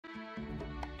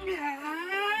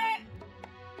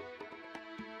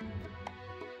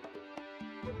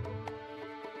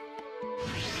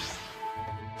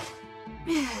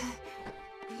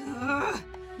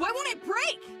Why won't it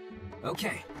break?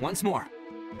 Okay, once more.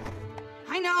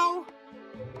 I know.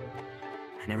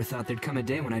 I never thought there'd come a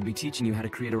day when I'd be teaching you how to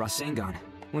create a Rasengan.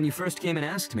 When you first came and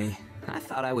asked me, I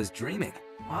thought I was dreaming.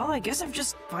 Well, I guess I've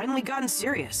just finally gotten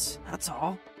serious, that's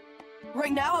all.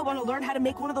 Right now, I want to learn how to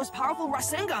make one of those powerful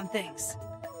Rasengan things.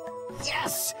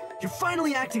 Yes! You're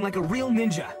finally acting like a real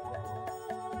ninja!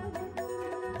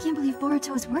 Can't believe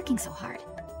Boruto is working so hard.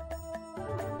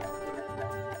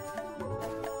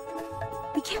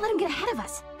 We can't let him get ahead of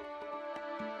us.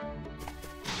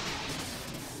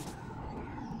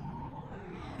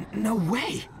 No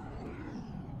way!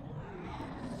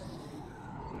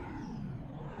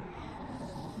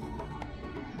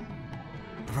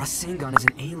 The Rasengan is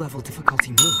an A-level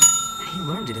difficulty move, and he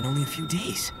learned it in only a few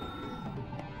days.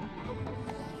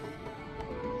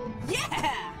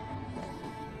 Yeah!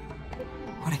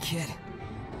 What a kid.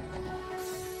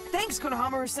 Thanks,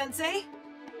 Konohamaru-sensei!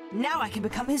 Now I can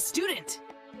become his student!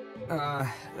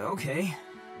 Okay.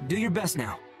 Do your best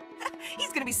now.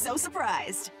 He's gonna be so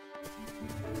surprised!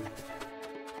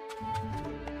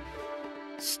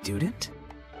 Student?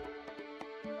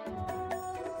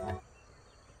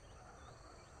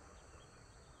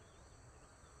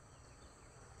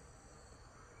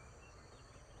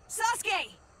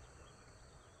 Sasuke!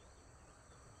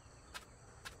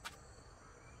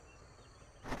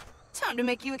 Time to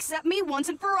make you accept me once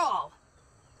and for all.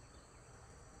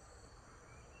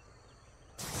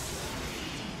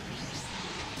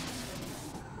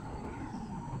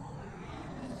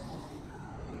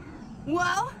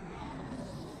 Well?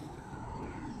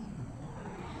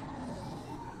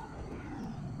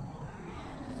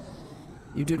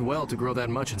 You did well to grow that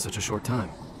much in such a short time.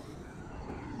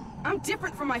 I'm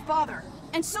different from my father,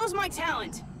 and so's my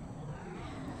talent.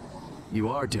 You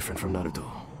are different from Naruto.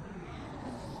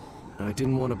 I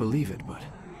didn't want to believe it, but...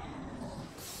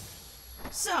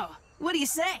 So, what do you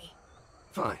say?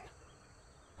 Fine.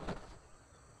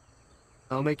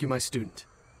 I'll make you my student.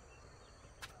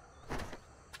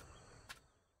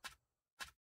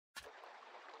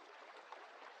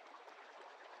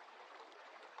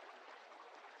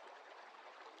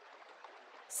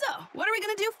 So, what are we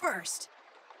gonna do first?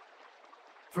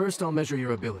 First, I'll measure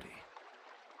your ability.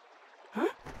 Huh?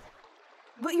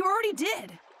 But you already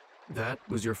did. That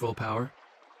was your full power?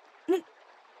 No,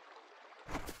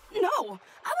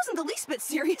 I wasn't the least bit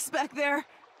serious back there.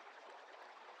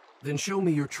 Then show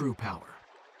me your true power.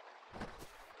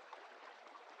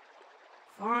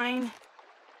 Fine.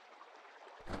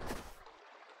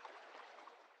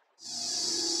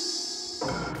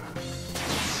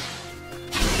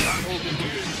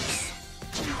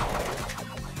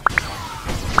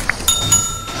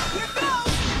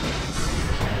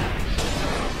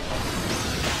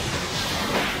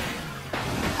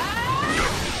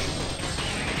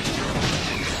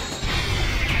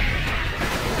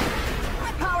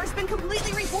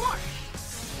 Completely reborn.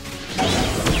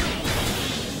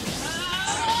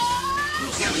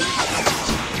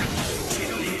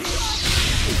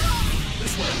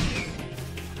 This way.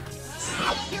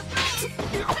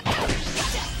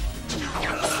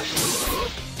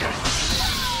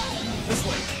 This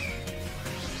way.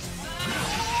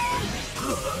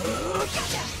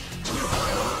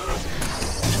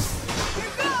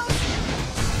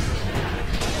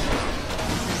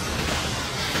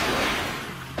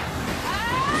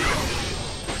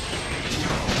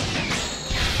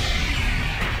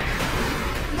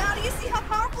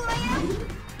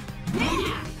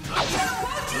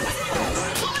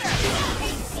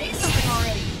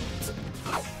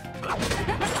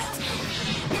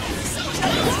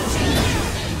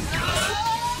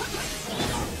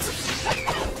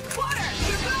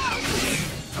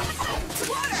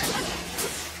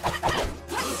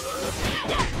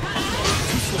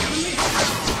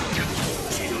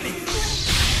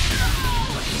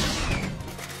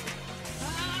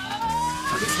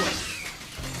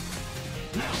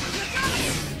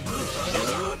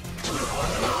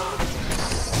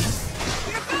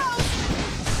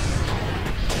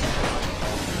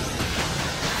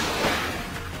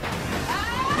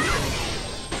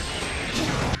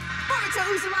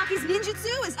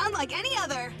 Ninjutsu is unlike any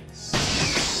other. The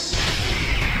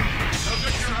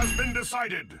victor has been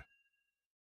decided.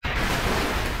 I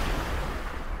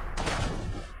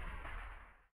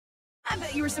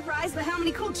bet you were surprised at how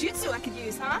many cool jutsu I could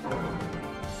use, huh?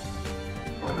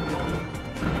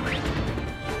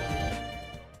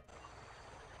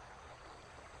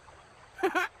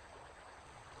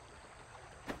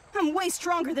 I'm way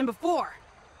stronger than before.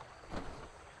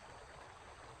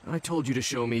 I told you to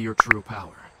show me your true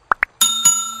power.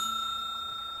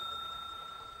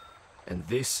 And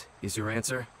this is your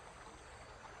answer?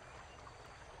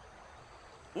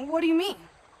 What do you mean?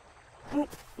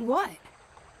 What?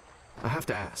 I have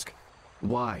to ask,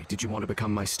 why did you want to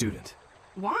become my student?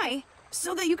 Why?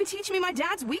 So that you could teach me my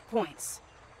dad's weak points.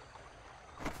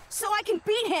 So I can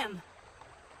beat him!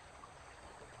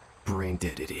 Brain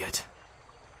dead, idiot.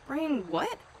 Brain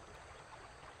what?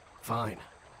 Fine.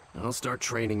 I'll start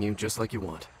training you just like you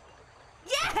want.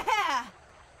 Yeah!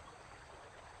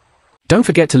 Don't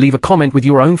forget to leave a comment with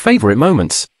your own favorite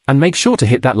moments, and make sure to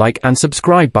hit that like and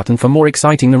subscribe button for more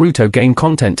exciting Naruto game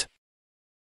content.